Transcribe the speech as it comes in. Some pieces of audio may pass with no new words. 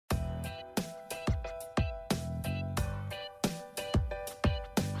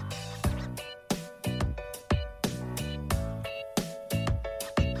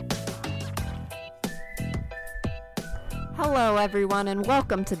Hello, everyone, and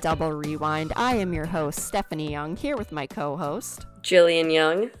welcome to Double Rewind. I am your host, Stephanie Young, here with my co-host, Jillian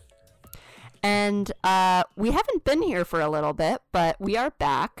Young. And we haven't been here for a little bit, but we are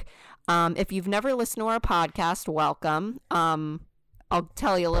back. If you've never listened to our podcast, welcome. I'll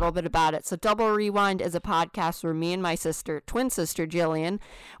tell you a little bit about it. So Double Rewind is a podcast where me and my twin sister, Jillian,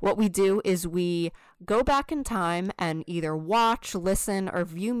 what we do is we go back in time and either watch, listen, or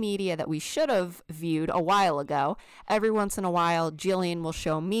view media that we should have viewed a while ago. Every once in a while, Jillian will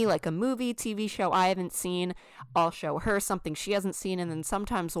show me like a movie, TV show I haven't seen. I'll show her something she hasn't seen, and then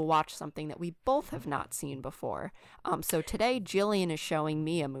sometimes we'll watch something that we both have not seen before. So today, Jillian is showing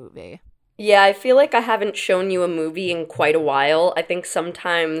me a movie. Yeah, I feel like I haven't shown you a movie in quite a while. I think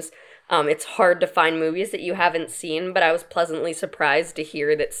sometimes it's hard to find movies that you haven't seen, but I was pleasantly surprised to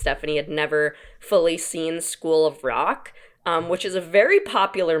hear that Stephanie had never fully seen School of Rock, which is a very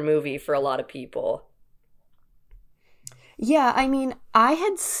popular movie for a lot of people. Yeah, I mean, I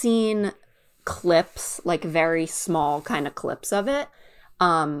had seen clips, like very small kind of clips of it,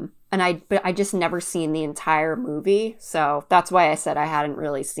 but I just never seen the entire movie, so that's why I said I hadn't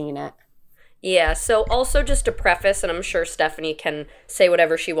really seen it. Yeah, so also just to preface, and I'm sure Stephanie can say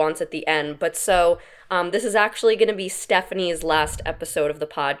whatever she wants at the end, but so this is actually going to be Stephanie's last episode of the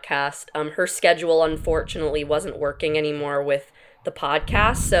podcast. Her schedule, unfortunately, wasn't working anymore with the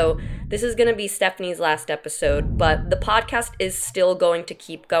podcast, so this is going to be Stephanie's last episode, but the podcast is still going to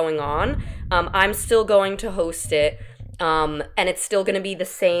keep going on. I'm still going to host it, and it's still going to be the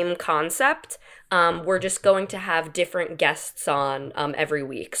same concept. We're just going to have different guests on every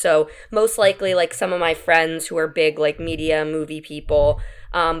week. So most likely, like some of my friends who are big, like media, movie people.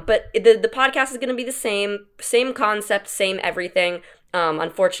 But the podcast is going to be the same concept, same everything.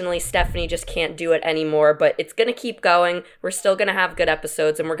 Unfortunately, Stephanie just can't do it anymore, but it's going to keep going. We're still going to have good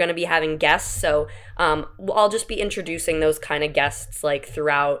episodes, and we're going to be having guests. So I'll just be introducing those kind of guests like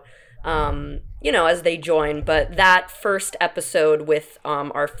throughout as they join. But that first episode with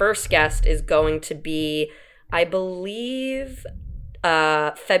our first guest is going to be, I believe,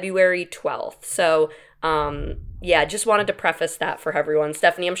 February 12th. So, just wanted to preface that for everyone.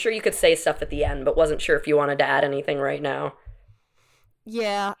 Stephanie, I'm sure you could say stuff at the end, but wasn't sure if you wanted to add anything right now.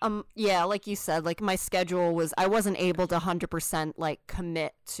 Yeah, like you said, like my schedule was, I wasn't able to 100% like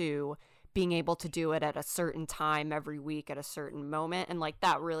commit to being able to do it at a certain time every week at a certain moment. And like,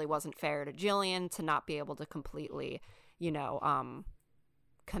 that really wasn't fair to Jillian to not be able to completely,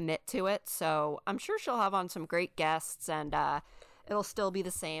 commit to it. So I'm sure she'll have on some great guests, and it'll still be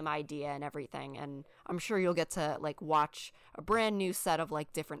the same idea and everything. And I'm sure you'll get to like watch a brand new set of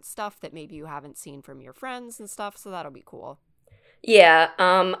like different stuff that maybe you haven't seen from your friends and stuff. So that'll be cool. Yeah,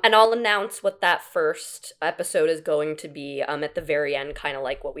 and I'll announce what that first episode is going to be at the very end, kind of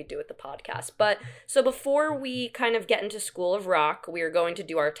like what we do with the podcast. But so before we kind of get into School of Rock, we are going to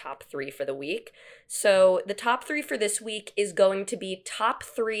do our top 3 for the week. So the top 3 for this week is going to be top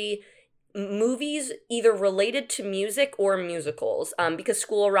 3 movies either related to music or musicals, because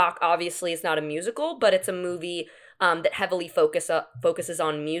School of Rock obviously is not a musical, but it's a movie that heavily focuses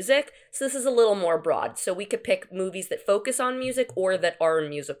on music. So this is a little more broad. So we could pick movies that focus on music or that are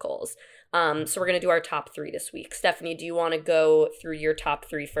musicals. So we're going to do our top 3 this week. Stephanie, do you want to go through your top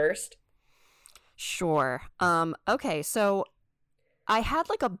 3 first? Sure. Okay, so I had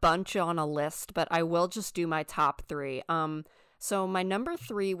like a bunch on a list, but I will just do my top 3. So my number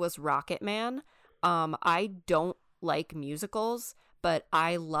 3 was Rocket Man. I don't like musicals, but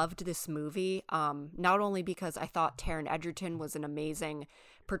I loved this movie, not only because I thought Taron Egerton was an amazing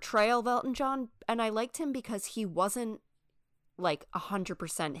portrayal of Elton John, and I liked him because he wasn't, like,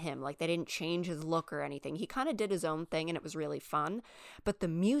 100% him. Like, they didn't change his look or anything. He kind of did his own thing, and it was really fun. But the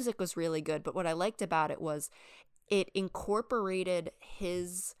music was really good. But what I liked about it was it incorporated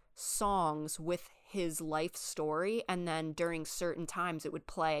his songs with his life story, and then during certain times it would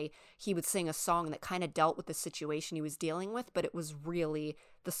play, he would sing a song that kind of dealt with the situation he was dealing with, but it was really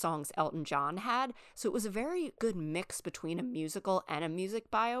the songs Elton John had. So it was a very good mix between a musical and a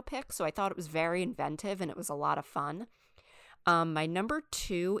music biopic, so I thought it was very inventive and it was a lot of fun. My number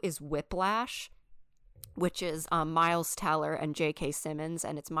 2 is Whiplash, which is Miles Teller and J.K. Simmons,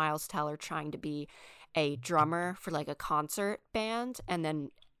 and it's Miles Teller trying to be a drummer for like a concert band, and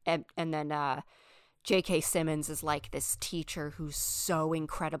then J.K. Simmons is like this teacher who's so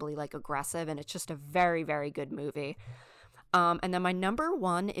incredibly like aggressive, and it's just a very, very good movie. And then my number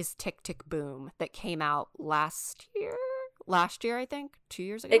 1 is Tick, Tick, Boom, that came out last year, I think, 2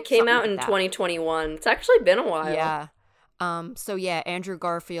 years ago. It came out in 2021. It's actually been a while. Yeah. So yeah, Andrew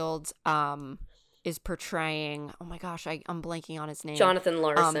Garfield is portraying, oh my gosh, I'm blanking on his name. Jonathan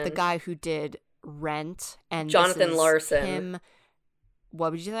Larson. The guy who did Rent, and Jonathan this is Larson. him.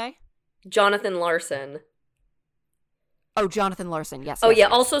 What would you say? Jonathan Larson. Oh, Jonathan Larson. Yes. Oh, yes, yeah.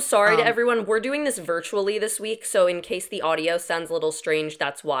 yes. Also, sorry to everyone. We're doing this virtually this week, so in case the audio sounds a little strange,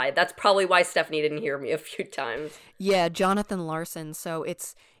 that's why. That's probably why Stephanie didn't hear me a few times. Yeah, Jonathan Larson. So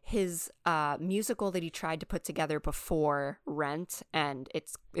it's his musical that he tried to put together before Rent, and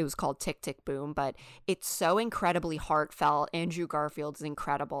it was called Tick Tick Boom, but it's so incredibly heartfelt. Andrew Garfield's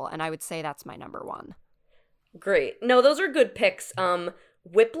incredible, and I would say that's my number one. Great. No, those are good picks.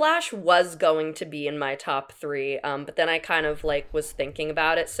 Whiplash was going to be in my top 3, but then I kind of like was thinking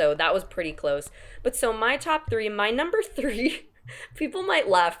about it, so that was pretty close. But so my top 3, my number 3, people might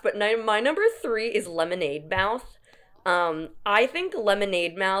laugh, but my number 3 is Lemonade Mouth. I think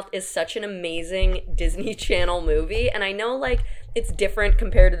Lemonade Mouth is such an amazing Disney Channel movie, and I know like it's different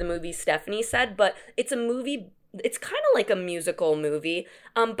compared to the movie Stephanie said, but it's a movie. It's kind of like a musical movie,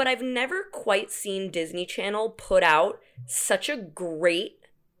 but I've never quite seen Disney Channel put out such a great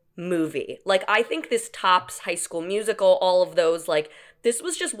movie. Like, I think this tops High School Musical, all of those. Like, this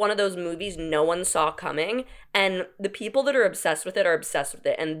was just one of those movies no one saw coming, and the people that are obsessed with it are obsessed with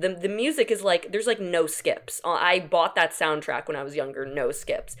it. And the music is like, there's like no skips. I bought that soundtrack when I was younger, no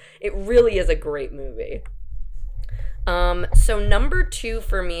skips. It really is a great movie. So number 2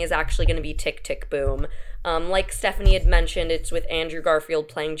 for me is actually going to be Tick Tick Boom. Like Stephanie had mentioned, it's with Andrew Garfield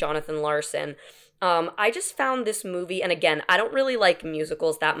playing Jonathan Larson. I just found this movie, and again, I don't really like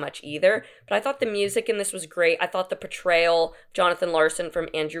musicals that much either, but I thought the music in this was great. I thought the portrayal of Jonathan Larson from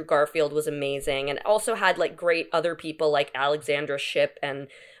Andrew Garfield was amazing, and it also had like great other people like Alexandra Shipp and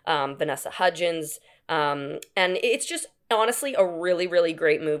Vanessa Hudgens. And it's just honestly a really, really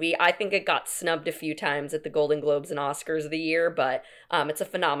great movie. I think it got snubbed a few times at the Golden Globes and Oscars of the year, but it's a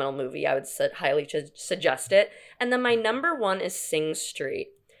phenomenal movie. I would highly suggest it. And then my number 1 is Sing Street.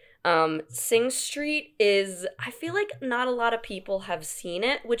 Sing Street is, I feel like not a lot of people have seen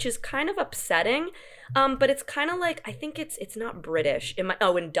it, which is kind of upsetting. But it's kind of like, I think it's not British.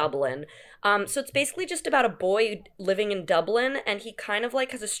 In Dublin. So it's basically just about a boy living in Dublin, and he kind of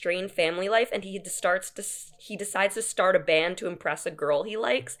like has a strained family life, and he decides to start a band to impress a girl he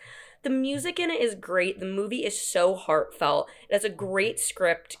likes. The music in it is great. The movie is so heartfelt. It has a great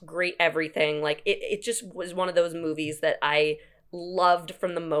script, great everything. Like it just was one of those movies that I loved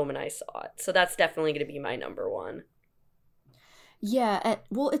from the moment I saw it. So that's definitely going to be my number 1. Yeah,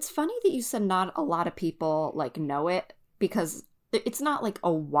 well, it's funny that you said not a lot of people like know it, because it's not like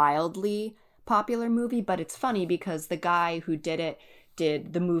a wildly popular movie, but it's funny because the guy who did it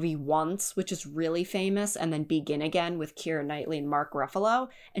did the movie Once, which is really famous, and then Begin Again with Keira Knightley and Mark Ruffalo,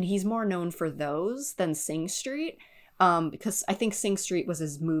 and he's more known for those than Sing Street, because I think Sing Street was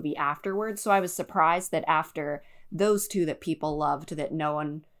his movie afterwards, so I was surprised that after those two that people loved, that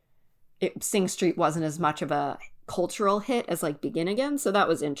Sing Street wasn't as much of a cultural hit as like Begin Again, so that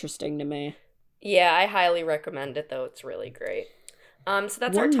was interesting to me. Yeah, I highly recommend it, though. It's really great. So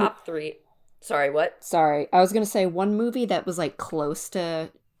that's our top 3. Sorry, what? Sorry, I was gonna say one movie that was like close to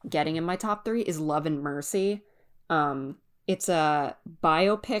getting in my top 3 is Love and Mercy. It's a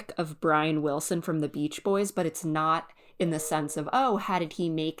biopic of Brian Wilson from the Beach Boys, but it's not in the sense of, oh, how did he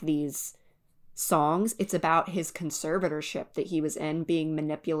make these songs? It's about his conservatorship that he was in, being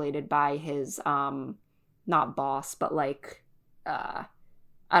manipulated by his not boss, but like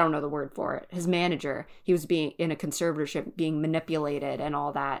I don't know the word for it, his manager. He was being in a conservatorship, being manipulated and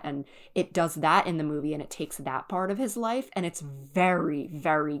all that, and it does that in the movie, and it takes that part of his life, and it's very,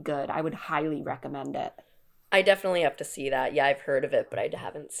 very good. I would highly recommend it. I definitely have to see that. Yeah, I've heard of it, but I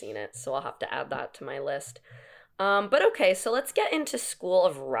haven't seen it, so I'll have to add that to my list. But okay, so let's get into School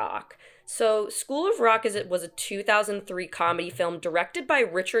of Rock. So School of Rock was a 2003 comedy film directed by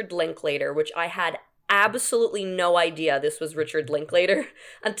Richard Linklater, which I had absolutely no idea this was Richard Linklater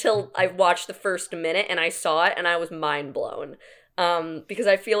until I watched the first minute and I saw it and I was mind blown. Because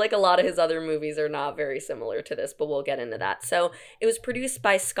I feel like a lot of his other movies are not very similar to this, but we'll get into that. So it was produced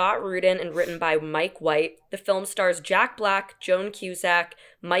by Scott Rudin and written by Mike White. The film stars Jack Black, Joan Cusack,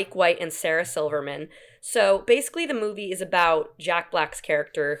 Mike White, and Sarah Silverman. So basically the movie is about Jack Black's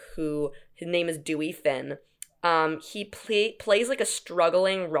character, his name is Dewey Finn. He plays like a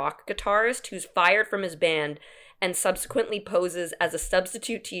struggling rock guitarist who's fired from his band and subsequently poses as a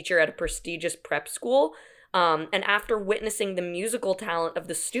substitute teacher at a prestigious prep school. And after witnessing the musical talent of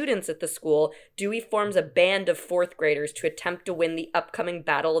the students at the school, Dewey forms a band of fourth graders to attempt to win the upcoming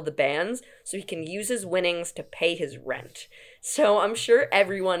Battle of the Bands so he can use his winnings to pay his rent. So I'm sure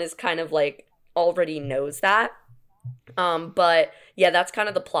everyone is kind of like already knows that. But yeah, that's kind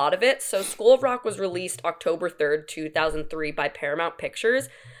of the plot of it. So School of Rock was released October 3rd, 2003 by Paramount Pictures.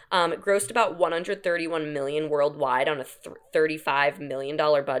 It grossed about $131 million worldwide on a $35 million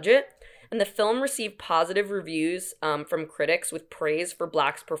budget. And the film received positive reviews from critics with praise for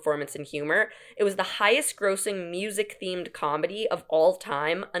Black's performance and humor. It was the highest grossing music-themed comedy of all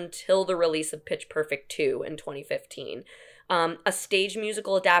time until the release of Pitch Perfect 2 in 2015. A stage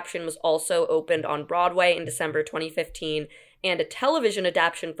musical adaptation was also opened on Broadway in December 2015, and a television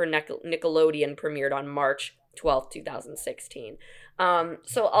adaptation for Nickelodeon premiered on March 12th, 2016.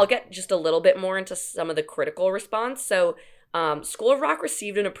 So I'll get just a little bit more into some of the critical response. So School of Rock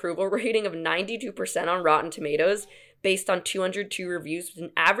received an approval rating of 92% on Rotten Tomatoes based on 202 reviews with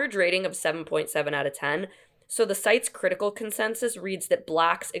an average rating of 7.7 out of 10. So the site's critical consensus reads that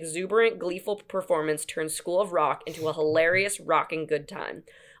Black's exuberant, gleeful performance turns School of Rock into a hilarious, rocking good time.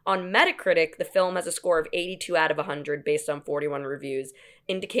 On Metacritic, the film has a score of 82 out of 100 based on 41 reviews,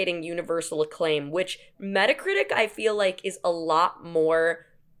 indicating universal acclaim, which Metacritic, I feel like, is a lot more,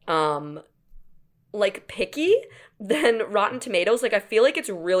 picky than Rotten Tomatoes. Like, I feel like it's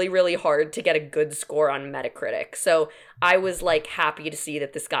really, really hard to get a good score on Metacritic. So I was, happy to see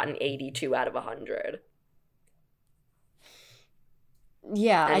that this got an 82 out of 100.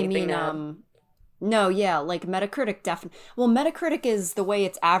 Yeah, Anything no, yeah, Metacritic definitely. Well, Metacritic is the way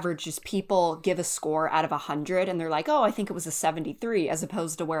it's averaged is people give a score out of 100 and they're like, oh, I think it was a 73, as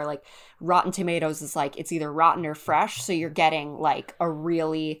opposed to where Rotten Tomatoes is it's either rotten or fresh. So you're getting a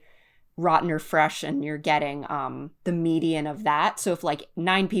really rotten or fresh and you're getting the median of that. So if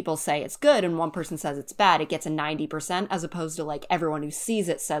 9 people say it's good and one person says it's bad, it gets a 90%, as opposed to everyone who sees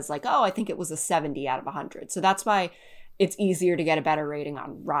it says oh, I think it was a 70 out of 100. So that's why it's easier to get a better rating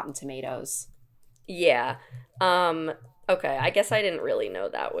on Rotten Tomatoes. Yeah. Okay, I guess I didn't really know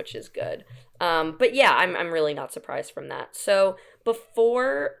that, which is good. But yeah, I'm really not surprised from that. So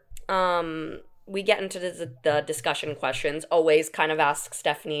before we get into the discussion questions, always kind of ask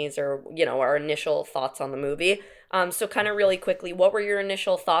Stephanie's or, our initial thoughts on the movie. So kind of really quickly, what were your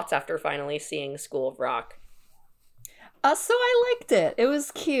initial thoughts after finally seeing School of Rock? So I liked it. It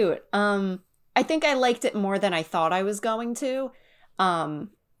was cute. I think I liked it more than I thought I was going to.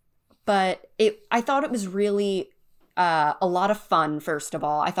 But I thought it was really a lot of fun, first of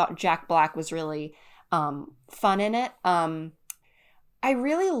all. I thought Jack Black was really fun in it. I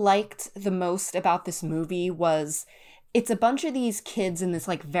really liked the most about this movie was it's a bunch of these kids in this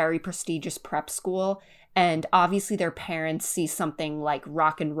very prestigious prep school. And obviously their parents see something like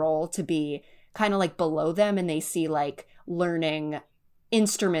rock and roll to be kind of below them. And they see learning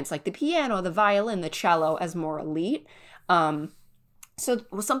instruments like the piano, the violin, the cello as more elite. So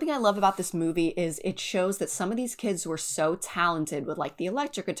something I love about this movie is it shows that some of these kids were so talented with the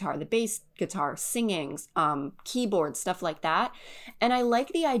electric guitar, the bass guitar, singing, keyboard, stuff like that. And I like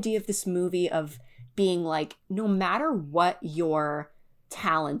the idea of this movie of being no matter what your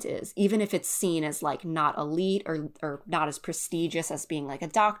talent is, even if it's seen as not elite or not as prestigious as being a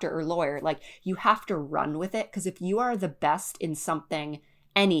doctor or lawyer, you have to run with it. Because if you are the best in something,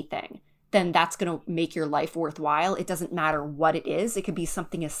 anything, then that's going to make your life worthwhile. It doesn't matter what it is. It could be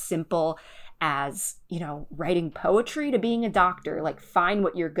something as simple as, writing poetry to being a doctor. Find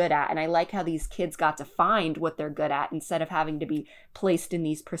what you're good at. And I like how these kids got to find what they're good at instead of having to be placed in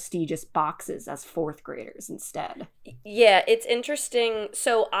these prestigious boxes as fourth graders instead. Yeah, it's interesting.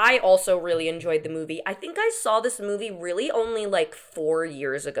 So I also really enjoyed the movie. I think I saw this movie really only 4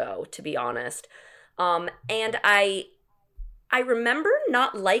 years ago, to be honest. And I remember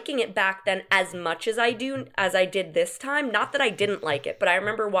not liking it back then as much as I did this time. Not that I didn't like it, but I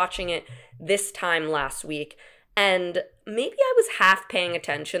remember watching it this time last week. And maybe I was half paying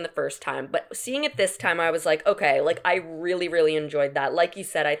attention the first time, but seeing it this time, I was okay, I really, really enjoyed that. Like you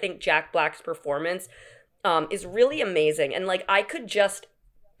said, I think Jack Black's performance is really amazing. And I could just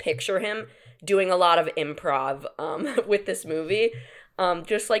picture him doing a lot of improv with this movie,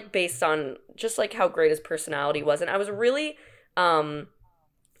 just based on just how great his personality was. And I was really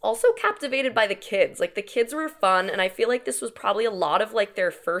also captivated by the kids. The kids were fun, and I feel like this was probably a lot of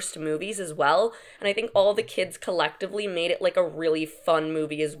their first movies as well. And I think all the kids collectively made it a really fun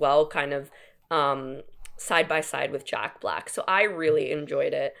movie as well, kind of side by side with Jack Black. So I really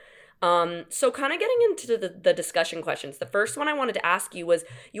enjoyed it. So kind of getting into the discussion questions. The first one I wanted to ask you was,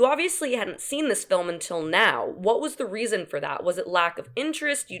 you obviously hadn't seen this film until now. What was the reason for that? Was it lack of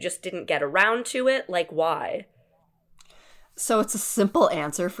interest? You just didn't get around to it? Why? So it's a simple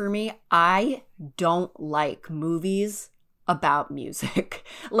answer for me. I don't like movies about music.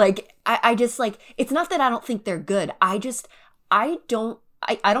 I just it's not that I don't think they're good. I don't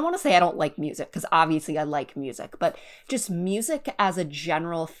want to say I don't like music, because obviously I like music, but just music as a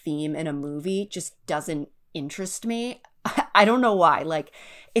general theme in a movie just doesn't interest me. I don't know why. Like,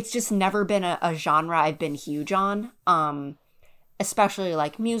 it's just never been a genre I've been huge on. Especially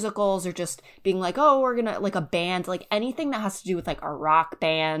like musicals or just being like, oh, we're gonna like a band, like anything that has to do with like a rock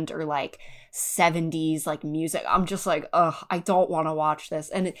band or like 70s like music. I'm just like, ugh, I don't want to watch this.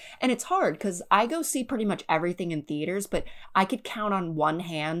 And it's hard because I go see pretty much everything in theaters, but I could count on one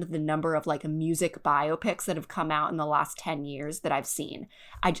hand the number of like music biopics that have come out in the last 10 years that I've seen.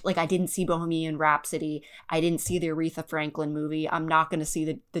 I didn't see Bohemian Rhapsody. I didn't see the Aretha Franklin movie. I'm not going to see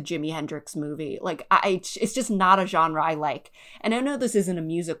the Jimi Hendrix movie. Like it's just not a genre I like. And I know this isn't a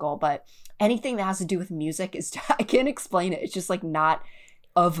musical, but anything that has to do with music is, I can't explain it. It's just like not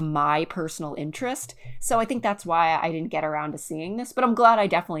of my personal interest. So I think that's why I didn't get around to seeing this, but I'm glad I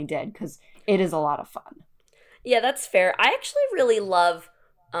definitely did because it is a lot of fun. Yeah, that's fair. I actually really love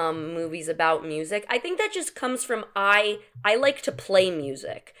movies about music. I think that just comes from I like to play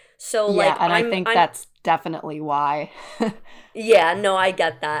music. So Yeah, like and I think that's definitely why. yeah, no, I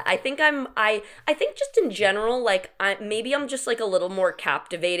get that. I think just in general, like maybe I'm just like a little more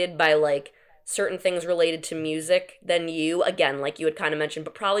captivated by like certain things related to music than you. Again, like you had kind of mentioned,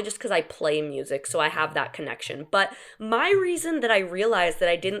 but probably just because I play music, so I have that connection. But my reason that I realized that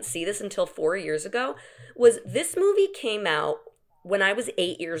I didn't see this until 4 years ago was this movie came out when I was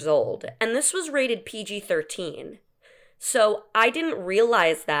 8 years old, and this was rated PG-13. So I didn't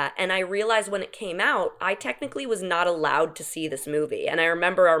realize that, and I realized when it came out, I technically was not allowed to see this movie. And I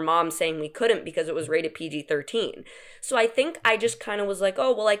remember our mom saying we couldn't because it was rated PG-13. So I think I just kind of was like,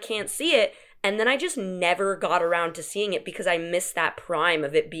 oh, well, I can't see it. And then I just never got around to seeing it because I missed that prime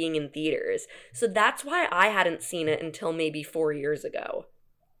of it being in theaters. So that's why I hadn't seen it until maybe 4 years ago.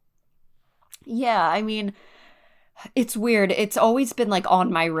 Yeah, I mean, it's weird. It's always been like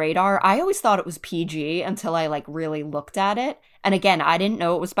on my radar. I always thought it was PG until I like really looked at it. And again, I didn't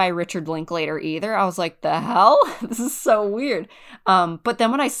know it was by Richard Linklater either. I was like, the hell? This is so weird. But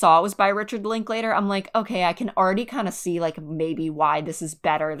then when I saw it was by Richard Linklater, I'm like, okay, I can already kind of see like maybe why this is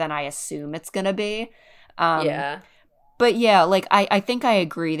better than I assume it's gonna be. Yeah. But yeah, like I think I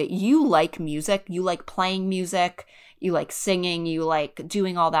agree that you like music, you like playing music, you like singing, you like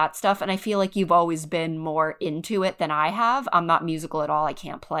doing all that stuff. And I feel like you've always been more into it than I have. I'm not musical at all. I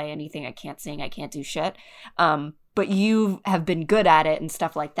can't play anything. I can't sing. I can't do shit. But you have been good at it and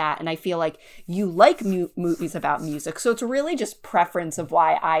stuff like that. And I feel like you like movies about music. So it's really just preference of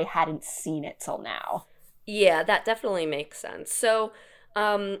why I hadn't seen it till now. Yeah, that definitely makes sense. So,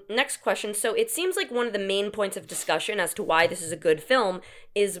 next question. So it seems like one of the main points of discussion as to why this is a good film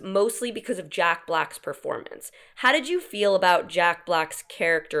is mostly because of Jack Black's performance. How did you feel about Jack Black's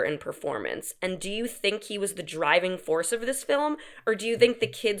character and performance? And do you think he was the driving force of this film? Or do you think the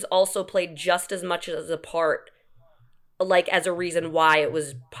kids also played just as much as a part, like as a reason why it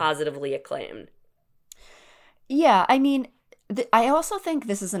was positively acclaimed? Yeah, I mean, I also think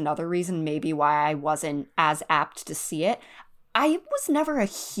this is another reason maybe why I wasn't as apt to see it. I was never a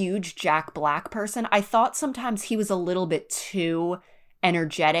huge Jack Black person. I thought sometimes he was a little bit too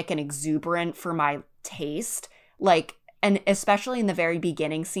energetic and exuberant for my taste. Like, and especially in the very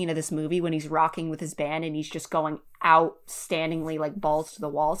beginning scene of this movie when he's rocking with his band and he's just going outstandingly like balls to the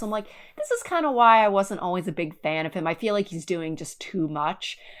walls. I'm like, this is kind of why I wasn't always a big fan of him. I feel like he's doing just too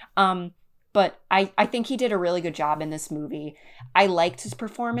much. But I think he did a really good job in this movie. I liked his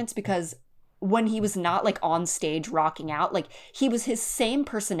performance because when he was not like on stage rocking out, like he was his same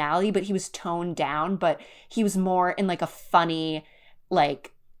personality, but he was toned down, but he was more in like a funny,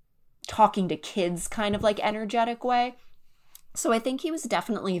 like talking to kids kind of like energetic way. So I think he was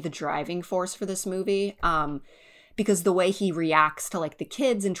definitely the driving force for this movie. Because the way he reacts to like the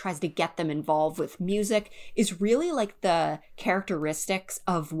kids and tries to get them involved with music is really like the characteristics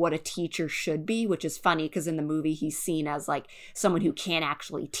of what a teacher should be, which is funny because in the movie he's seen as like someone who can't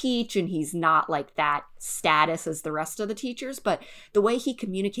actually teach and he's not like that status as the rest of the teachers. But the way he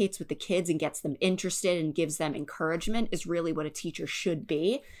communicates with the kids and gets them interested and gives them encouragement is really what a teacher should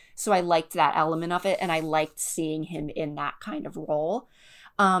be. So I liked that element of it and I liked seeing him in that kind of role.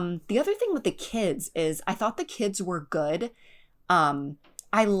 The other thing with the kids is I thought the kids were good.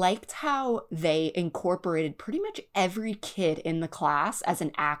 I liked how they incorporated pretty much every kid in the class as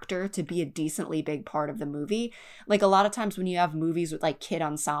an actor to be a decently big part of the movie. Like a lot of times when you have movies with like kid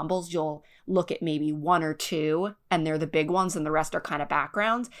ensembles, you'll look at maybe one or two and they're the big ones and the rest are kind of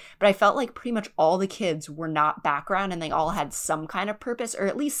backgrounds. But I felt like pretty much all the kids were not background and they all had some kind of purpose or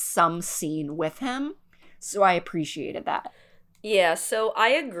at least some scene with him. So I appreciated that. Yeah, so I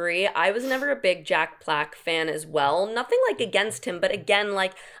agree. I was never a big Jack Black fan as well. Nothing like against him, but again,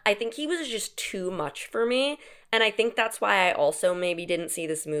 like I think he was just too much for me. And I think that's why I also maybe didn't see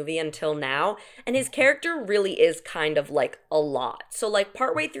this movie until now. And his character really is kind of like a lot. So, like,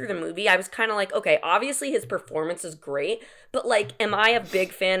 partway through the movie, I was kind of like, okay, obviously his performance is great, but like, am I a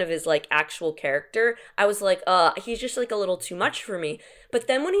big fan of his like actual character? I was like, he's just like a little too much for me. But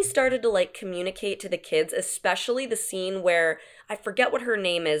then when he started to like communicate to the kids, especially the scene where I forget what her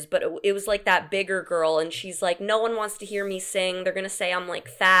name is, but it was like that bigger girl, and she's like, no one wants to hear me sing. They're gonna say I'm like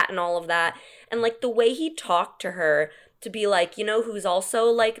fat and all of that. And like the way he talked to her to be like, you know, who's also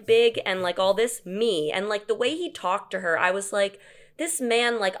like big and like all this? Me. And like the way he talked to her, I was like, this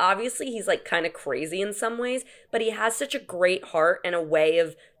man, like, obviously he's like kind of crazy in some ways, but he has such a great heart and a way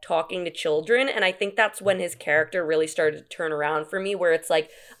of talking to children. And I think that's when his character really started to turn around for me, where it's like,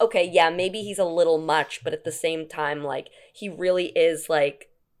 okay, yeah, maybe he's a little much, but at the same time, like, he really is like,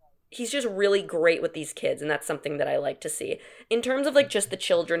 he's just really great with these kids. And that's something that I like to see. In terms of like just the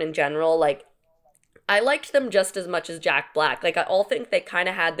children in general, like, I liked them just as much as Jack Black. Like, I all think they kind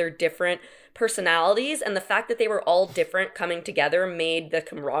of had their different personalities, and the fact that they were all different coming together made the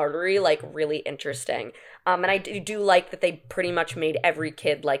camaraderie, like, really interesting. And I do like that they pretty much made every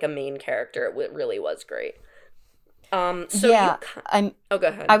kid, like, a main character. It really was great. So yeah, Oh, go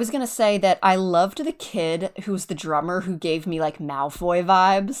ahead. I was gonna say that I loved the kid who was the drummer who gave me, like, Malfoy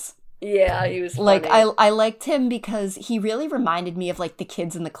vibes. Yeah, he was funny. Like, I liked him because he really reminded me of, like, the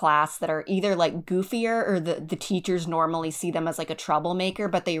kids in the class that are either, like, goofier, or the teachers normally see them as, like, a troublemaker,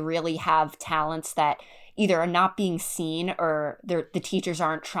 but they really have talents that either are not being seen, or the teachers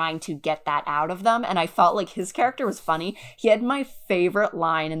aren't trying to get that out of them. And I felt like his character was funny. He had my favorite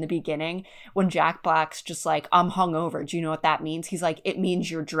line in the beginning when Jack Black's just like, I'm hungover. Do you know what that means? He's like, it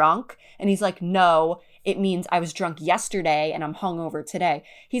means you're drunk. And he's like, no, it means I was drunk yesterday and I'm hungover today.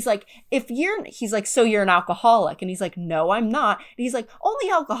 He's like, he's like, so you're an alcoholic? And he's like, no, I'm not. And he's like,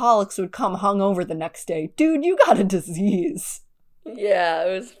 only alcoholics would come hungover the next day. Dude, you got a disease. Yeah,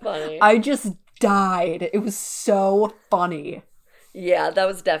 it was funny. I just died. It was so funny. Yeah, that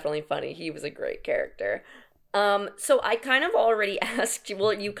was definitely funny. He was a great character. So I kind of already asked you,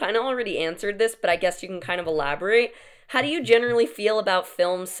 well, you kind of already answered this, but I guess you can kind of elaborate. How do you generally feel about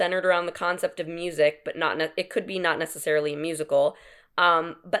films centered around the concept of music, but it could be not necessarily a musical,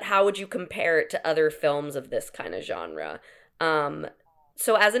 but how would you compare it to other films of this kind of genre?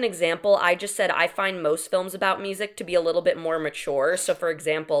 So as an example, I just said I find most films about music to be a little bit more mature. So for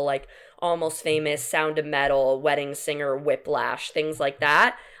example, like Almost Famous, Sound of Metal, Wedding Singer, Whiplash, things like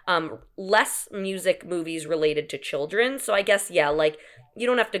that. Less music movies related to children. So I guess, yeah, like, you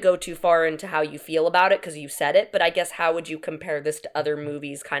don't have to go too far into how you feel about it because you said it, but I guess how would you compare this to other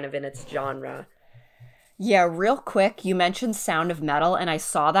movies kind of in its genre? Yeah, real quick, you mentioned Sound of Metal, and I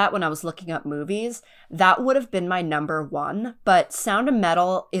saw that when I was looking up movies. That would have been my number one, but Sound of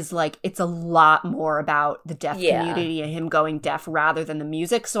Metal is like, it's a lot more about the deaf community and him going deaf rather than the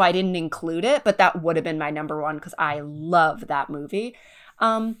music, so I didn't include it, but that would have been my number one because I love that movie.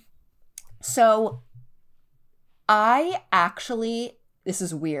 So I actually, this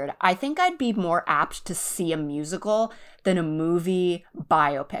is weird, I think I'd be more apt to see a musical than a movie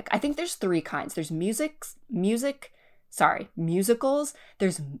biopic. I think there's three kinds. There's musicals.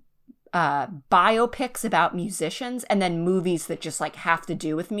 There's biopics about musicians, and then movies that just like have to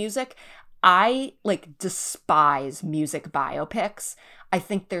do with music. I like despise music biopics. I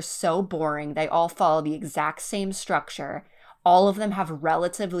think they're so boring. They all follow the exact same structure. All of them have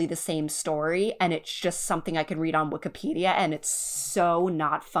relatively the same story, and it's just something I could read on Wikipedia, and it's so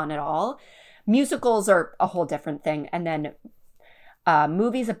not fun at all. Musicals are a whole different thing. And then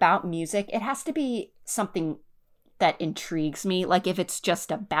movies about music, it has to be something that intrigues me. Like if it's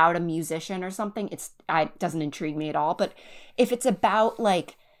just about a musician or something, it doesn't intrigue me at all. But if it's about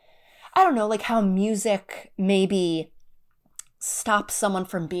like, I don't know, like how music maybe stops someone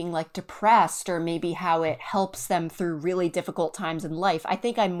from being like depressed, or maybe how it helps them through really difficult times in life, I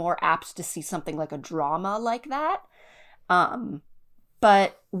think I'm more apt to see something like a drama like that.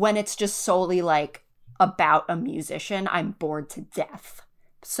 But when it's just solely like about a musician, I'm bored to death.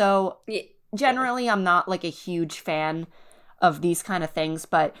 So generally, I'm not like a huge fan of these kind of things.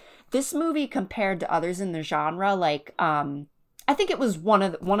 But this movie, compared to others in the genre, like I think it was one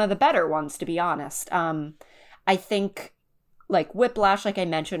of the better ones, to be honest. I think like Whiplash, like I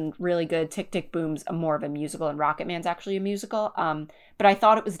mentioned, really good. Tick Tick Boom's more of a musical, and Rocketman's actually a musical. But I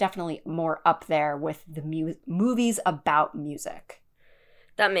thought it was definitely more up there with the movies about music.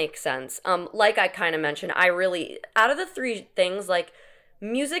 That makes sense. Like I kind of mentioned, I really, out of the three things, like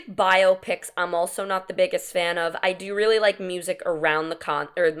music biopics, I'm also not the biggest fan of. I do really like music around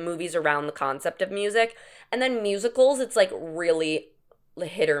the movies around the concept of music. And then musicals, it's like really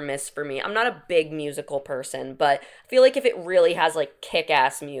hit or miss for me. I'm not a big musical person, but I feel like if it really has like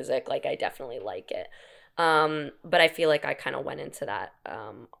kick-ass music, like I definitely like it. But I feel like I kind of went into that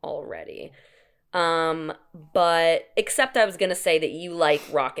already. But except I was gonna say that you like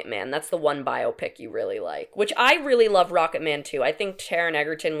Rocket Man. That's the one biopic you really like, which I really love Rocket Man too. I think Taron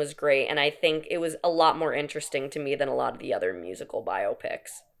Egerton was great, and I think it was a lot more interesting to me than a lot of the other musical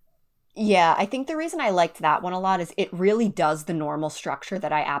biopics. Yeah, I think the reason I liked that one a lot is it really does the normal structure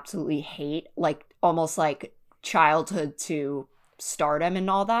that I absolutely hate, like almost like childhood to stardom and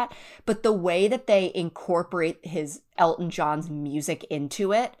all that. But the way that they incorporate his Elton John's music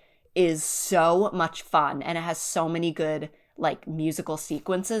into it is so much fun, and it has so many good like musical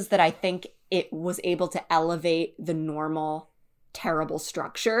sequences that I think it was able to elevate the normal terrible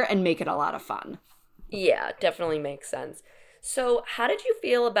structure and make it a lot of fun. Yeah, definitely makes sense. So, how did you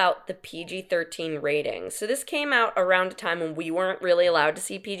feel about the PG-13 rating? So, this came out around a time when we weren't really allowed to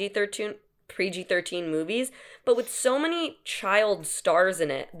see PG-13 movies, but with so many child stars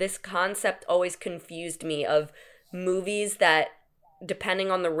in it, this concept always confused me of movies that depending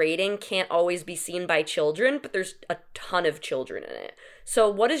on the rating can't always be seen by children, but there's a ton of children in it. So,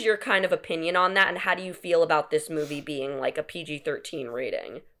 what is your kind of opinion on that, and how do you feel about this movie being like a PG-13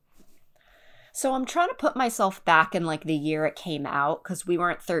 rating? So I'm trying to put myself back in like the year it came out because we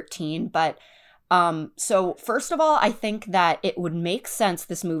weren't 13. But so first of all, I think that it would make sense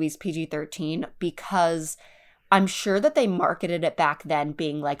this movie's PG-13 because I'm sure that they marketed it back then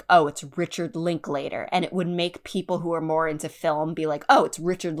being like, oh, it's Richard Linklater. And it would make people who are more into film be like, oh, it's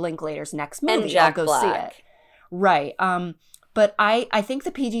Richard Linklater's next movie. And Jack I'll go Black. see it. Right. But I think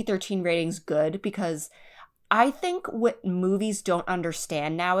the PG-13 rating's good because I think what movies don't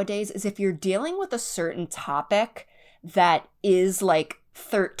understand nowadays is if you're dealing with a certain topic that is like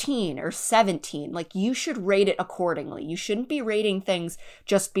 13 or 17, like you should rate it accordingly. You shouldn't be rating things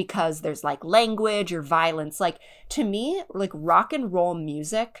just because there's like language or violence. Like to me, like rock and roll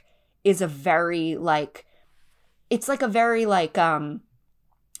music is a very like, it's like a very like,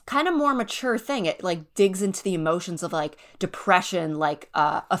 kind of more mature thing. It like digs into the emotions of like depression, like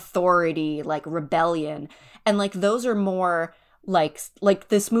authority, like rebellion. And like those are more like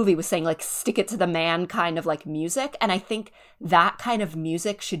this movie was saying, like stick it to the man kind of like music. And I think that kind of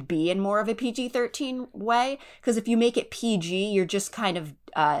music should be in more of a PG-13 way. Because if you make it PG, you're just kind of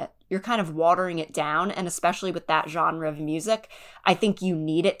you're kind of watering it down. And especially with that genre of music, I think you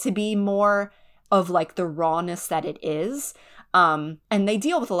need it to be more of like the rawness that it is. And they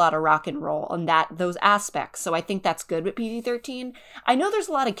deal with a lot of rock and roll and those aspects. So I think that's good with PG-13. I know there's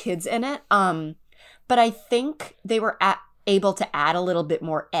a lot of kids in it. But I think they were able to add a little bit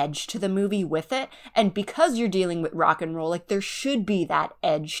more edge to the movie with it. And because you're dealing with rock and roll, like there should be that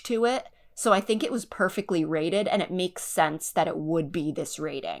edge to it. So I think it was perfectly rated and it makes sense that it would be this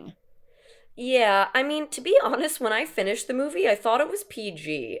rating. Yeah, I mean, to be honest, when I finished the movie, I thought it was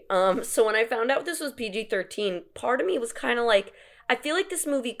PG. So when I found out this was PG-13, part of me was kind of like, I feel like this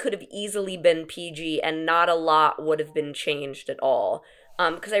movie could have easily been PG and not a lot would have been changed at all.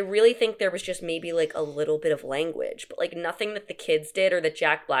 Because I really think there was just maybe like a little bit of language, but like nothing that the kids did or that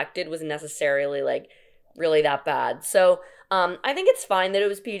Jack Black did was necessarily like really that bad. So I think it's fine that it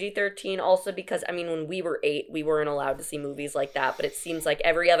was PG-13 also because, I mean, when we were 8, we weren't allowed to see movies like that, but it seems like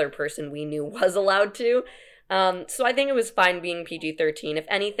every other person we knew was allowed to. So I think it was fine being PG-13. If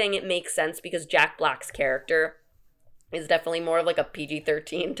anything, it makes sense because Jack Black's character is definitely more of like a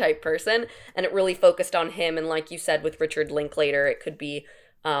PG-13 type person, and it really focused on him, and like you said with Richard Linklater, it could be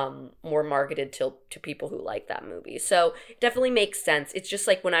more marketed to people who like that movie. So it definitely makes sense. It's just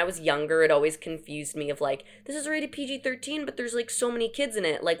like when I was younger, it always confused me of like, this is rated PG-13, but there's like so many kids in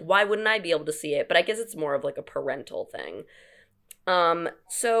it. Like, why wouldn't I be able to see it? But I guess it's more of like a parental thing.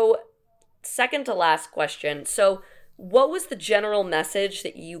 So second to last question. So what was the general message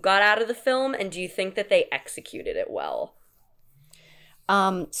that you got out of the film, and do you think that they executed it well?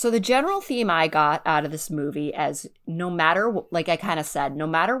 So the general theme I got out of this movie as no matter, like I kind of said, no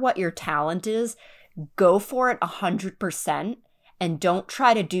matter what your talent is, go for it 100% and don't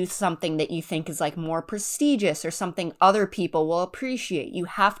try to do something that you think is like more prestigious or something other people will appreciate. You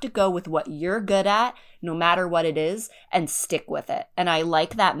have to go with what you're good at, no matter what it is, and stick with it. And I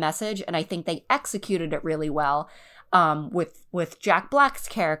like that message, and I think they executed it really well. With Jack Black's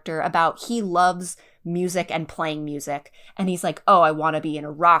character about he loves music and playing music, and he's like, oh, I want to be in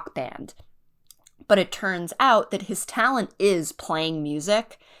a rock band. But it turns out that his talent is playing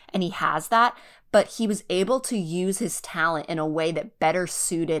music, and he has that, but he was able to use his talent in a way that better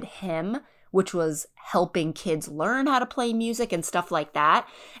suited him which was helping kids learn how to play music and stuff like that.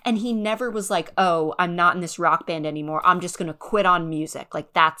 And he never was like, oh, I'm not in this rock band anymore. I'm just going to quit on music.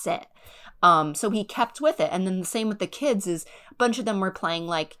 Like, that's it. So he kept with it. And then the same with the kids is a bunch of them were playing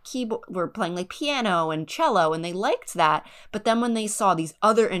like piano and cello, and they liked that. But then when they saw these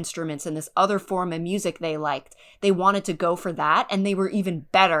other instruments and this other form of music they liked, they wanted to go for that, and they were even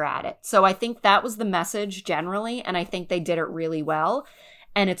better at it. So I think that was the message generally, and I think they did it really well.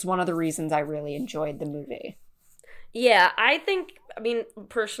 And it's one of the reasons I really enjoyed the movie. Yeah, I mean,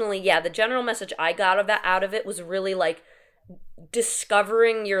 personally, yeah, the general message I got out of it was really like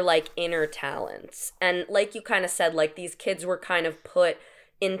discovering your like inner talents. And like you kind of said, like these kids were kind of put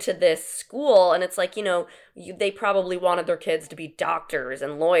into this school, and it's like, they probably wanted their kids to be doctors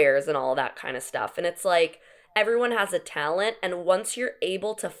and lawyers and all that kind of stuff. And it's like everyone has a talent, and once you're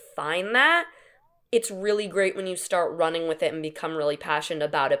able to find that, it's really great when you start running with it and become really passionate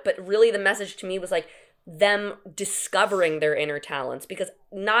about it. But really the message to me was like them discovering their inner talents, because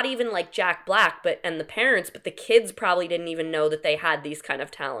not even like Jack Black and the parents, but the kids probably didn't even know that they had these kind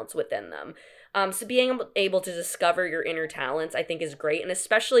of talents within them. So being able to discover your inner talents, I think, is great. And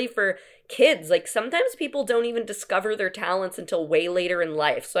especially for kids, like sometimes people don't even discover their talents until way later in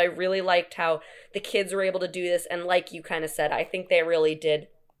life. So I really liked how the kids were able to do this. And like you kind of said, I think they really did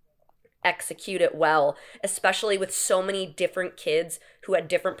execute it well, especially with so many different kids who had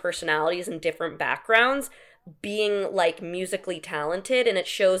different personalities and different backgrounds being like musically talented. And it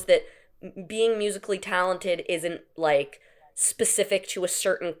shows that being musically talented isn't like specific to a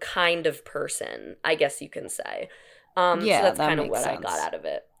certain kind of person, I guess you can say. So that's kind of what sense. I got out of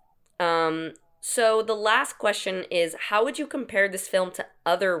it. So the last question is, how would you compare this film to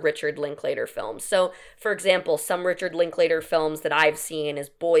other Richard Linklater films? So, for example, some Richard Linklater films that I've seen is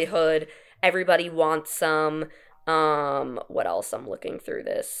Boyhood, Everybody Wants Some. What else? I'm looking through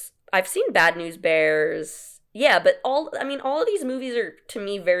this. I've seen Bad News Bears. Yeah, but all of these movies are, to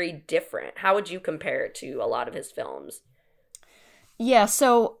me, very different. How would you compare it to a lot of his films? Yeah,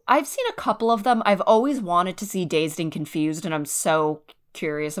 so I've seen a couple of them. I've always wanted to see Dazed and Confused, and I'm so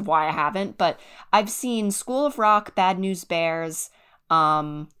curious of why I haven't, but I've seen School of Rock, Bad News Bears.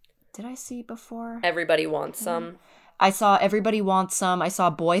 Did I see before? Everybody Wants Some. I saw Everybody Wants Some. I saw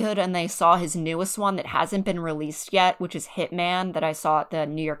Boyhood, and I saw his newest one that hasn't been released yet, which is Hitman, that I saw at the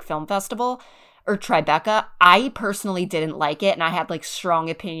New York Film Festival, or Tribeca. I personally didn't like it, and I had like strong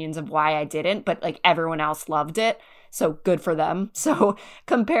opinions of why I didn't, but like everyone else loved it. So good for them. So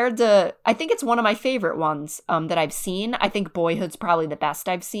compared to, I think it's one of my favorite ones that I've seen. I think Boyhood's probably the best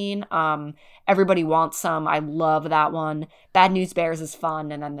I've seen. Everybody Wants Some. I love that one. Bad News Bears is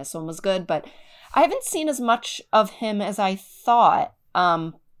fun. And then this one was good. But I haven't seen as much of him as I thought.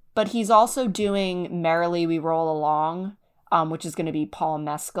 But he's also doing Merrily We Roll Along, which is going to be Paul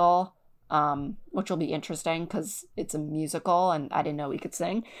Mescal. Which will be interesting because it's a musical and I didn't know he could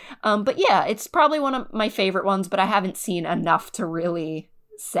sing. But yeah, it's probably one of my favorite ones, but I haven't seen enough to really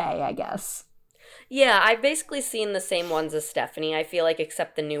say, I guess. Yeah, I've basically seen the same ones as Stephanie, I feel like,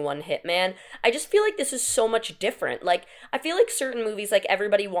 except the new one, Hitman. I just feel like this is so much different. Like, I feel like certain movies, like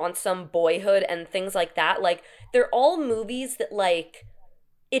Everybody Wants Some, Boyhood, and things like that, like, they're all movies that, like,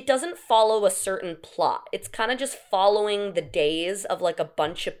 it doesn't follow a certain plot. It's kind of just following the days of like a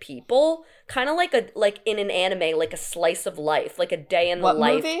bunch of people, kind of like in an anime, like a slice of life, like a day in the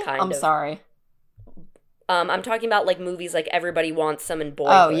life movie? kind of. I'm sorry. I'm talking about like movies like Everybody Wants Some and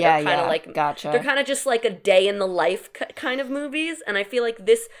Boyhood. Oh yeah, yeah. Like, gotcha. They're kind of just like a day in the life kind of movies, and I feel like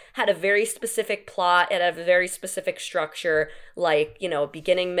this had a very specific plot. It had a very specific structure, like,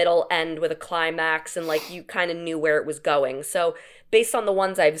 beginning, middle, end with a climax, and like you kind of knew where it was going. So based on the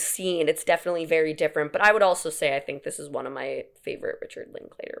ones I've seen, it's definitely very different. But I would also say I think this is one of my favorite Richard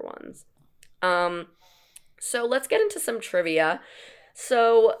Linklater ones. So let's get into some trivia.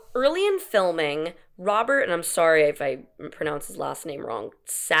 So early in filming, Robert, and I'm sorry if I pronounce his last name wrong,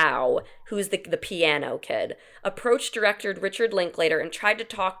 Sao, who's the piano kid, approached director Richard Linklater and tried to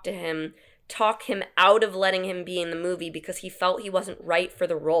talk him out of letting him be in the movie because he felt he wasn't right for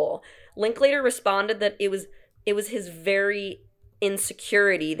the role. Linklater responded that it was his very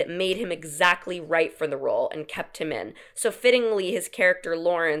insecurity that made him exactly right for the role and kept him in. So fittingly, his character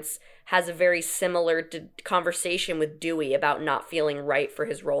Lawrence has a very similar conversation with Dewey about not feeling right for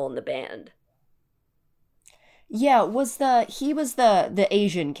his role in the band. Yeah, he was the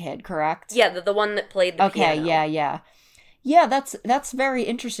Asian kid, correct? Yeah, the one that played the piano. Okay, yeah, that's very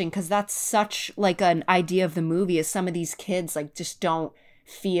interesting because that's such like an idea of the movie is some of these kids like just don't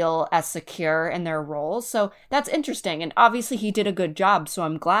feel as secure in their roles. So that's interesting. And obviously he did a good job, so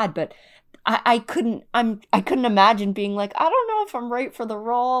I'm glad. But I couldn't imagine being like, I don't know if I'm right for the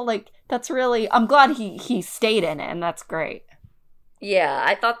role. Like, that's really, I'm glad he stayed in it, and that's great. Yeah,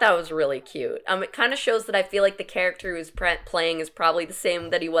 I thought that was really cute. It kind of shows that I feel like the character who's playing is probably the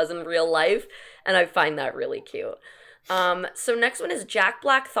same that he was in real life, and I find that really cute. So next one is Jack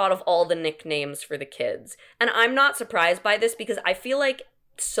Black thought of all the nicknames for the kids. And I'm not surprised by this because I feel like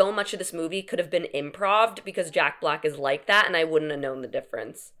so much of this movie could have been improv'd because Jack Black is like that and I wouldn't have known the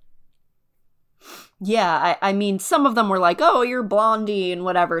difference. Yeah, I mean, some of them were like, oh, you're Blondie and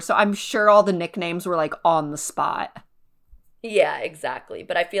whatever, so I'm sure all the nicknames were like on the spot. Yeah, exactly.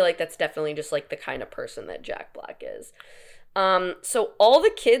 But I feel like that's definitely just like the kind of person that Jack Black is. So all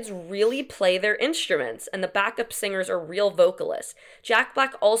the kids really play their instruments, and the backup singers are real vocalists. Jack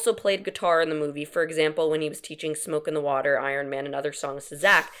Black also played guitar in the movie, for example, when he was teaching Smoke in the Water, Iron Man, and other songs to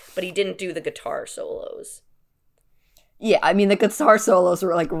Zach, but he didn't do the guitar solos. Yeah, I mean, the guitar solos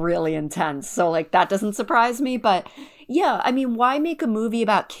were, like, really intense, so, like, that doesn't surprise me, but, yeah, I mean, why make a movie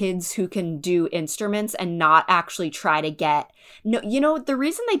about kids who can do instruments and not actually try to get... No, you know, the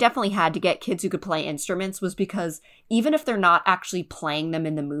reason they definitely had to get kids who could play instruments was because even if they're not actually playing them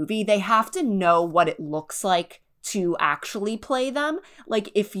in the movie, they have to know what it looks like to actually play them. Like,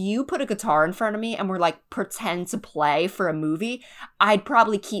 if you put a guitar in front of me and we're like, pretend to play for a movie, I'd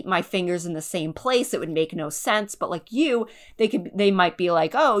probably keep my fingers in the same place. It would make no sense. But like you, they might be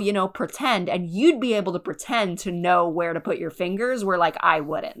like, oh, you know, pretend, and you'd be able to pretend to know where to put your fingers, where like I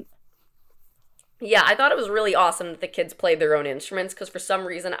wouldn't. Yeah, I thought it was really awesome that the kids played their own instruments because for some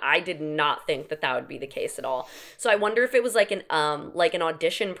reason I did not think that that would be the case at all. So I wonder if it was like an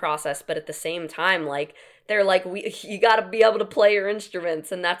audition process, but at the same time, like they're like, you got to be able to play your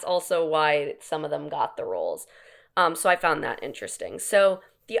instruments, and that's also why some of them got the roles. So I found that interesting. So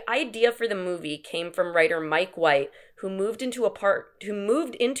the idea for the movie came from writer Mike White, who moved into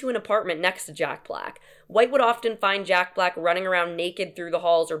an apartment next to Jack Black. White would often find Jack Black running around naked through the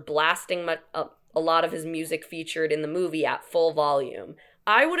halls or blasting a lot of his music featured in the movie at full volume.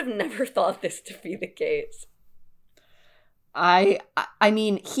 I would have never thought this to be the case. I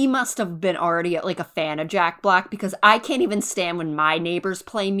mean, he must have been already like a fan of Jack Black, because I can't even stand when my neighbors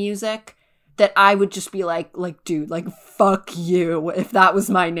play music that I would just be like, dude, like, fuck you if that was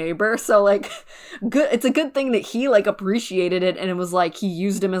my neighbor. So like, good. It's a good thing that he like appreciated it and it was like he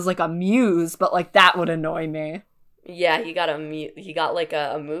used him as like a muse, but like that would annoy me. Yeah, he got like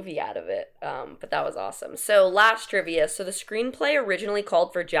a movie out of it, but that was awesome. So last trivia. So the screenplay originally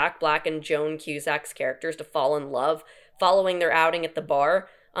called for Jack Black and Joan Cusack's characters to fall in love following their outing at the bar.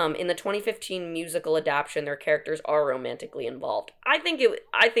 In the 2015 musical adaptation, their characters are romantically involved. I think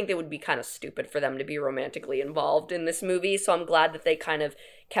it would be kind of stupid for them to be romantically involved in this movie, so I'm glad that they kind of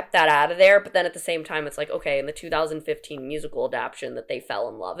kept that out of there. But then at the same time, it's like, okay, in the 2015 musical adaptation that they fell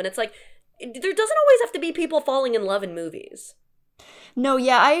in love. And it's like, there doesn't always have to be people falling in love in movies. No,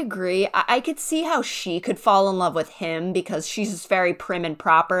 yeah, I agree. I could see how she could fall in love with him because she's just very prim and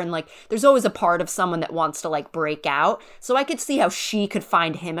proper, and like there's always a part of someone that wants to like break out. So I could see how she could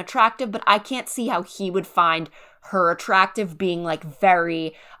find him attractive, but I can't see how he would find her attractive, being like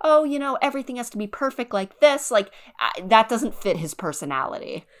very, oh, you know, everything has to be perfect like this. Like that doesn't fit his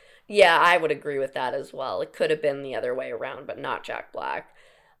personality. Yeah, I would agree with that as well. It could have been the other way around, but not Jack Black.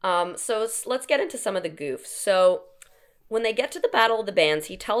 So let's get into some of the goofs. So when they get to the Battle of the Bands,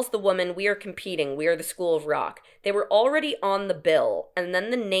 he tells the woman, we are competing, we are the School of Rock. They were already on the bill, and then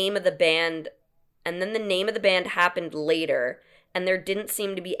the name of the band happened later, and there didn't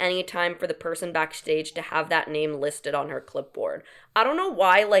seem to be any time for the person backstage to have that name listed on her clipboard. I don't know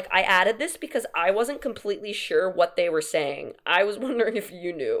why, like, I added this because I wasn't completely sure what they were saying. I was wondering if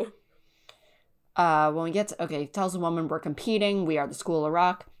you knew. When we get to, okay, tells the woman we're competing, we are the School of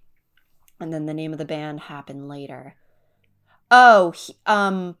Rock, and then the name of the band happened later. Oh,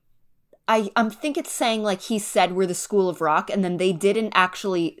 I think it's saying, like, he said we're the School of Rock, and then they didn't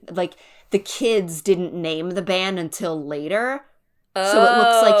actually, like, the kids didn't name the band until later. Oh, so it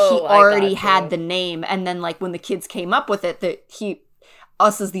looks like he already had the name, and then, like, when the kids came up with it,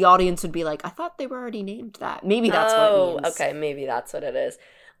 us as the audience would be like, I thought they were already named that. Maybe that's what it means. Okay, maybe that's what it is.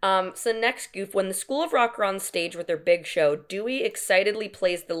 So next goof, when the School of Rock are on stage with their big show, Dewey excitedly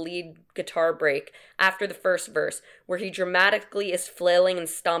plays the lead guitar break after the first verse, where he dramatically is flailing and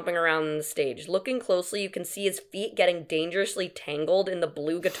stomping around on the stage. Looking closely, you can see his feet getting dangerously tangled in the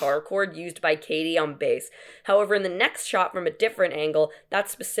blue guitar cord used by Katie on bass. However, in the next shot from a different angle, that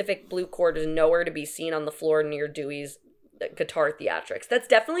specific blue cord is nowhere to be seen on the floor near Dewey's guitar theatrics. That's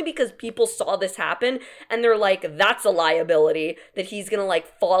definitely because people saw this happen and they're like, that's a liability that he's gonna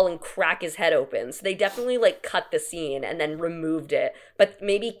like fall and crack his head open. So they definitely like cut the scene and then removed it, but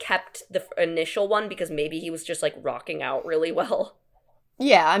maybe kept the initial one because maybe he was just like rocking out really well.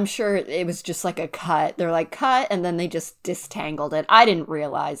 Yeah, I'm sure it was just like a cut. They're like, cut, and then they just distangled it. I didn't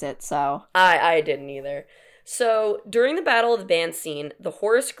realize it, so. I didn't either. So, during the Battle of the Band scene, the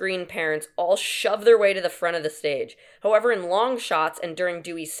Horace Green parents all shove their way to the front of the stage. However, in long shots and during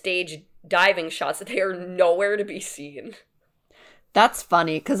Dewey's stage diving shots, they are nowhere to be seen. That's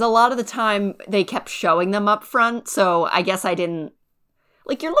funny, because a lot of the time they kept showing them up front, so I guess I didn't.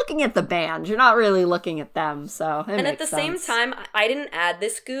 Like, you're looking at the band, you're not really looking at them, so it And at makes the same sense. time, I didn't add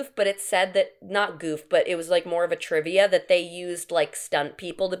this goof, but it said that, not goof, but it was like more of a trivia that they used like stunt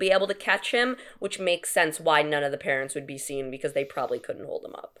people to be able to catch him, which makes sense why none of the parents would be seen because they probably couldn't hold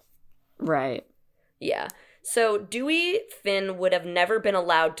him up. Right. Yeah. So Dewey Finn would have never been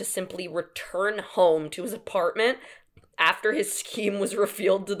allowed to simply return home to his apartment after his scheme was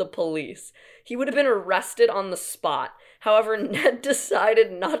revealed to the police. He would have been arrested on the spot. However, Ned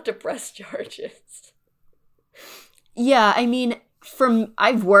decided not to press charges. Yeah, I mean,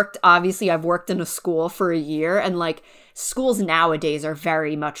 I've worked in a school for a year, and like schools nowadays are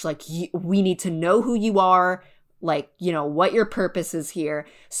very much like, we need to know who you are, like, you know, what your purpose is here.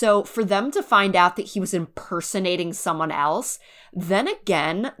 So for them to find out that he was impersonating someone else, then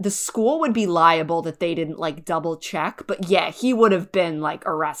again, the school would be liable that they didn't like double check. But yeah, he would have been like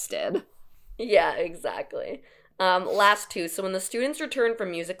arrested. Yeah, exactly. Last two. So when the students return from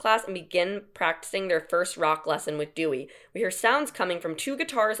music class and begin practicing their first rock lesson with Dewey, we hear sounds coming from 2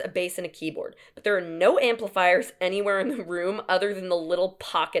 guitars, a bass, and a keyboard. But there are no amplifiers anywhere in the room other than the little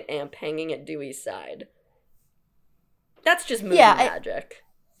pocket amp hanging at Dewey's side. That's just movie magic.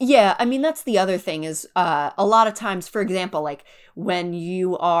 Yeah, I mean, that's the other thing is a lot of times, for example, like when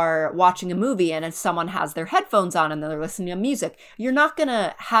you are watching a movie and someone has their headphones on and they're listening to music, you're not going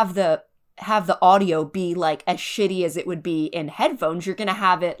to have the audio be like as shitty as it would be in headphones. You're going to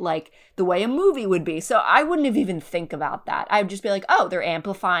have it like the way a movie would be. So I wouldn't have even think about that. I would just be like, oh, they're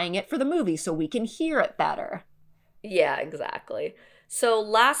amplifying it for the movie so we can hear it better. Yeah, exactly. So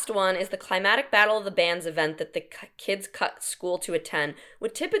last one is the climatic Battle of the Bands event that the kids cut school to attend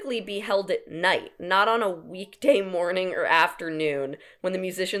would typically be held at night, not on a weekday morning or afternoon when the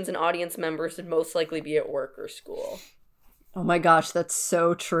musicians and audience members would most likely be at work or school. Oh my gosh, that's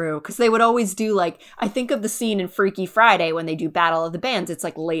so true. Because they would always do like, I think of the scene in Freaky Friday when they do Battle of the Bands. It's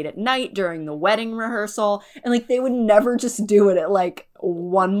like late at night during the wedding rehearsal. And like they would never just do it at like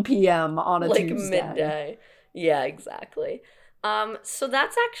 1 p.m. on a Tuesday. Like midday. Yeah, exactly. So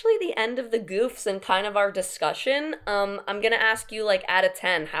that's actually the end of the goofs and kind of our discussion. I'm gonna ask you, like, out of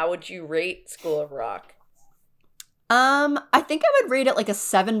 10, how would you rate School of Rock? I think I would rate it like a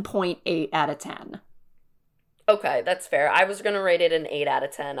 7.8 out of 10. Okay, that's fair. I was gonna rate it an 8 out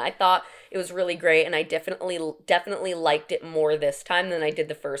of 10. I thought it was really great, and I definitely liked it more this time than I did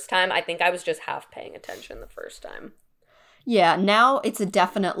the first time. I think I was just half paying attention the first time. Yeah, now it's a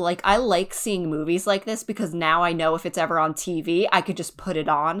definite, like, I like seeing movies like this because now I know if it's ever on TV, I could just put it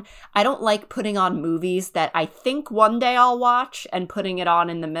on. I don't like putting on movies that I think one day I'll watch and putting it on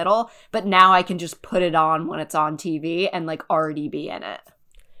in the middle, but now I can just put it on when it's on TV and, like, already be in it.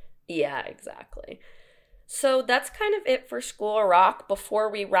 Yeah, exactly. So that's kind of it for School of Rock. Before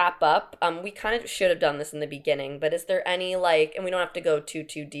we wrap up, we kind of should have done this in the beginning, but is there any, like, and we don't have to go too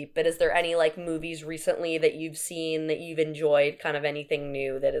deep, but is there any, like, movies recently that you've seen that you've enjoyed, kind of anything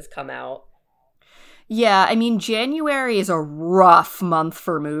new that has come out? Yeah, I mean, January is a rough month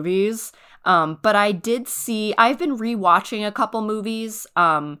for movies, but I've been rewatching a couple movies,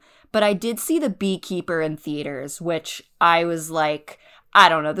 but I did see The Beekeeper in theaters, which I was like, I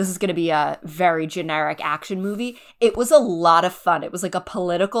don't know, this is going to be a very generic action movie. It was a lot of fun. It was like a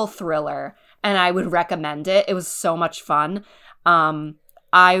political thriller, and I would recommend it. It was so much fun. I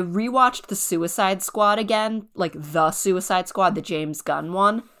rewatched The Suicide Squad again, like The Suicide Squad, the James Gunn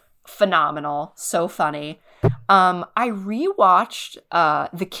one. Phenomenal. So funny. I rewatched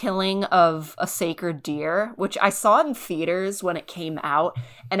The Killing of a Sacred Deer, which I saw in theaters when it came out,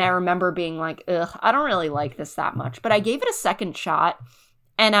 and I remember being like, ugh, I don't really like this that much. But I gave it a second shot,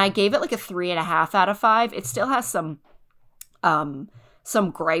 and I gave it like a 3.5 out of 5. It still has some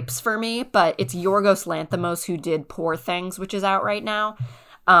gripes for me, but it's Yorgos Lanthimos who did Poor Things, which is out right now.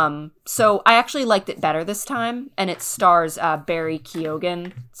 So I actually liked it better this time, and it stars Barry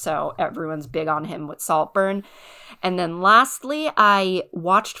Keoghan, so everyone's big on him with Saltburn. And then lastly, I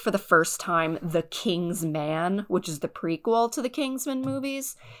watched for the first time The King's Man, which is the prequel to the Kingsman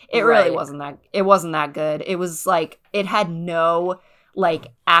movies. It really wasn't that good. It was like, it had no like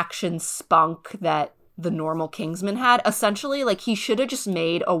action spunk that the normal Kingsman had. Essentially, like, he should have just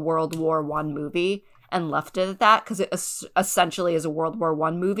made a World War I movie and left it at that, because it essentially is a World War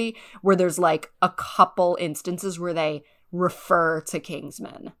I movie where there's like a couple instances where they refer to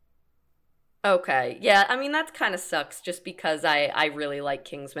Kingsman. Okay. Yeah, I mean, that kind of sucks just because I really like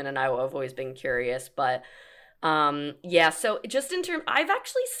Kingsman and I've always been curious. But yeah, so just in terms, I've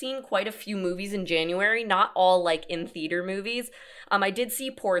actually seen quite a few movies in January, not all like in theater movies. I did see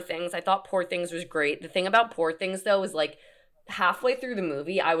Poor Things. I thought Poor Things was great. The thing about Poor Things, though, is like halfway through the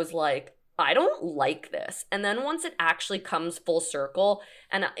movie, I was like, I don't like this. And then once it actually comes full circle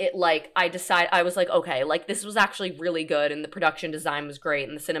and it like, I was like, okay, like this was actually really good and the production design was great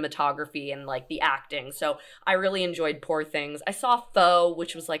and the cinematography and like the acting. So I really enjoyed Poor Things. I saw Foe,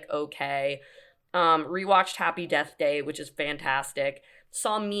 which was like, okay. Rewatched Happy Death Day, which is fantastic.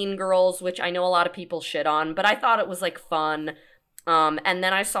 Saw Mean Girls, which I know a lot of people shit on, but I thought it was like fun. And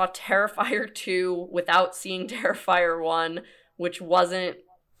then I saw Terrifier 2 without seeing Terrifier 1, which wasn't,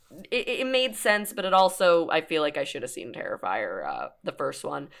 it made sense, but it also, I feel like I should have seen Terrifier, the first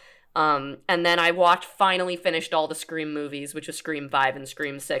one. And then I finally finished all the Scream movies, which was Scream 5 and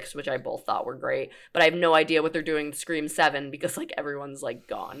Scream 6, which I both thought were great. But I have no idea what they're doing with Scream 7 because, like, everyone's, like,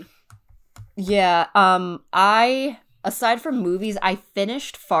 gone. Yeah, aside from movies, I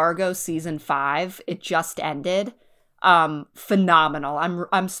finished Fargo season 5. It just ended. Phenomenal.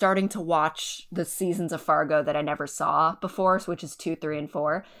 I'm starting to watch the seasons of Fargo that I never saw before, which is 2, 3, and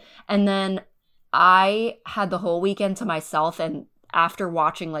 4. And then I had the whole weekend to myself, and after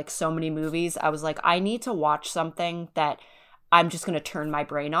watching like so many movies, I was like, I need to watch something that I'm just going to turn my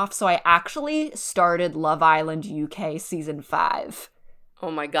brain off. So I actually started Love Island UK season 5. Oh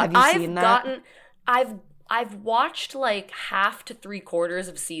my god. Have you seen that? I've watched like half to 3/4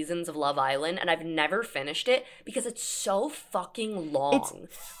 of seasons of Love Island, and I've never finished it because it's so fucking long.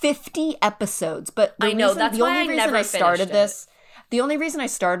 It's 50 episodes, but I know, that's why I never started this. The only reason I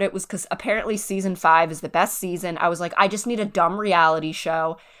started it was because apparently season 5 is the best season. I was like, I just need a dumb reality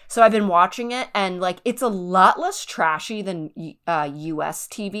show. So I've been watching it, and like, it's a lot less trashy than US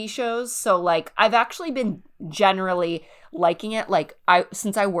TV shows. So like, I've actually been generally liking it. Like,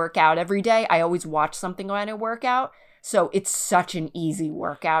 since I work out every day, I always watch something when I work out. So it's such an easy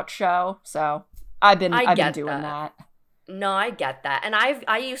workout show. So I've been doing that. No, I get that. And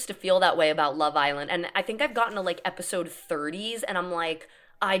I used to feel that way about Love Island. And I think I've gotten to like episode 30s and I'm like,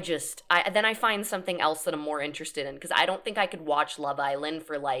 then I find something else that I'm more interested in, because I don't think I could watch Love Island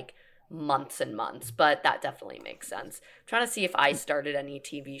for like months and months, but that definitely makes sense. I'm trying to see if I started any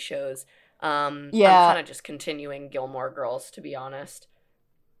TV shows. Yeah. I'm kind of just continuing Gilmore Girls, to be honest.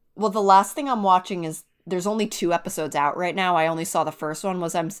 Well, the last thing I'm watching is, there's only 2 episodes out right now. I only saw the first one.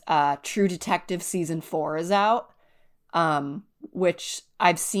 True Detective season 4 is out. Which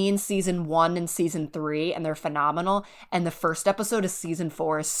I've seen season 1 and season 3, and they're phenomenal. And the first episode of season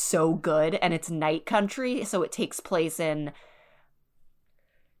 4 is so good, and it's night country, so it takes place in,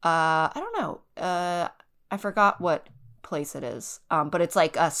 I don't know, I forgot what place it is, but it's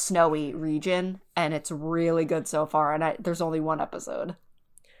like a snowy region, and it's really good so far, and there's only 1 episode.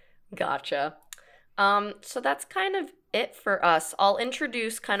 Gotcha. So that's kind of it for us. I'll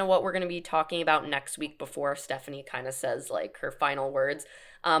introduce kind of what we're going to be talking about next week before Stephanie kind of says like her final words.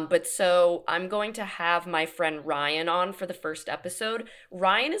 But so I'm going to have my friend Ryan on for the first episode.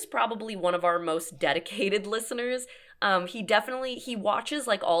 Ryan is probably one of our most dedicated listeners. He watches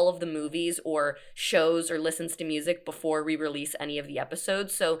like all of the movies or shows or listens to music before we release any of the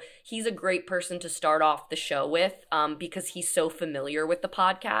episodes. So he's a great person to start off the show with, because he's so familiar with the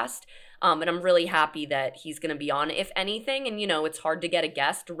podcast. And I'm really happy that he's going to be on. If anything, and it's hard to get a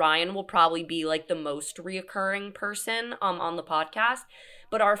guest, Ryan will probably be like the most reoccurring person on the podcast.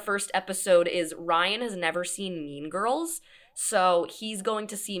 But our first episode is Ryan has never seen Mean Girls. So he's going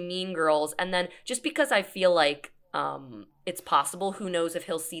to see Mean Girls. And then just because I feel like it's possible, who knows if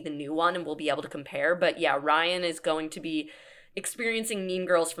he'll see the new one and we'll be able to compare. But yeah, Ryan is going to be experiencing Mean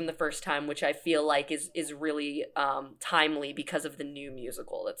Girls from the first time, which I feel like is really timely because of the new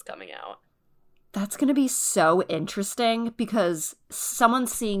musical that's coming out. That's going to be so interesting because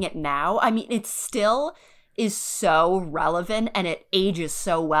someone's seeing it now. I mean, it still is so relevant and it ages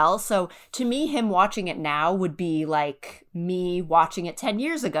so well. So to me, him watching it now would be like me watching it 10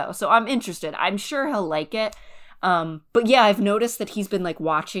 years ago. So I'm interested. I'm sure he'll like it. But yeah, I've noticed that he's been like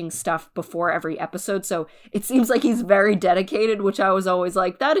watching stuff before every episode, so it seems like he's very dedicated, which I was always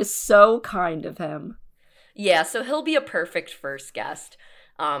like, that is so kind of him. Yeah, so he'll be a perfect first guest.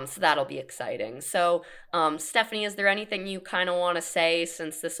 So that'll be exciting. So, Stephanie, is there anything you kind of want to say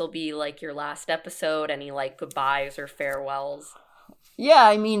since this will be like your last episode? Any like goodbyes or farewells? Yeah,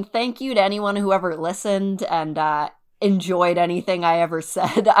 I mean, thank you to anyone who ever listened and enjoyed anything I ever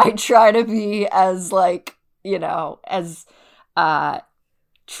said. I try to be as like, as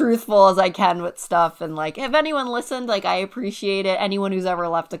truthful as I can with stuff, and like if anyone listened, like I appreciate it. Anyone who's ever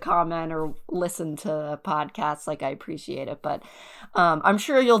left a comment or listened to podcasts, like I appreciate it. But I'm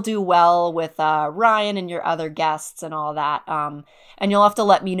sure you'll do well with Ryan and your other guests and all that. And you'll have to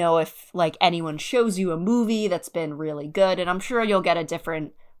let me know if like anyone shows you a movie that's been really good, and I'm sure you'll get a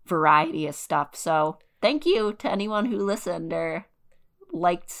different variety of stuff. So thank you to anyone who listened or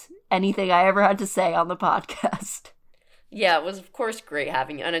liked anything I ever had to say on the podcast. Yeah, it was of course great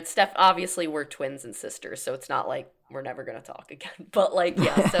having you. And it's obviously we're twins and sisters, so it's not like we're never going to talk again. But like,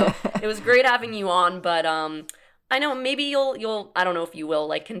 yeah, so it was great having you on, but I know maybe you'll I don't know if you will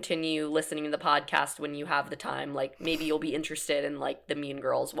like continue listening to the podcast when you have the time. Like maybe you'll be interested in like the Mean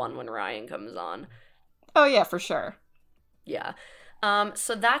Girls one when Ryan comes on. Oh yeah, for sure. Yeah.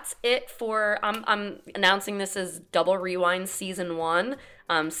 So that's it for I'm announcing this as Double Rewind season 1.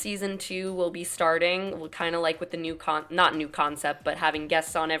 Season 2 will be starting kind of like with the not new concept, but having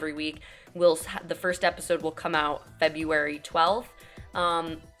guests on every week. The first episode will come out February 12th.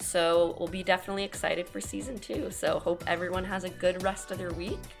 So we'll be definitely excited for season 2. So hope everyone has a good rest of their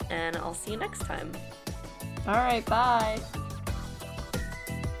week, and I'll see you next time. All right, bye.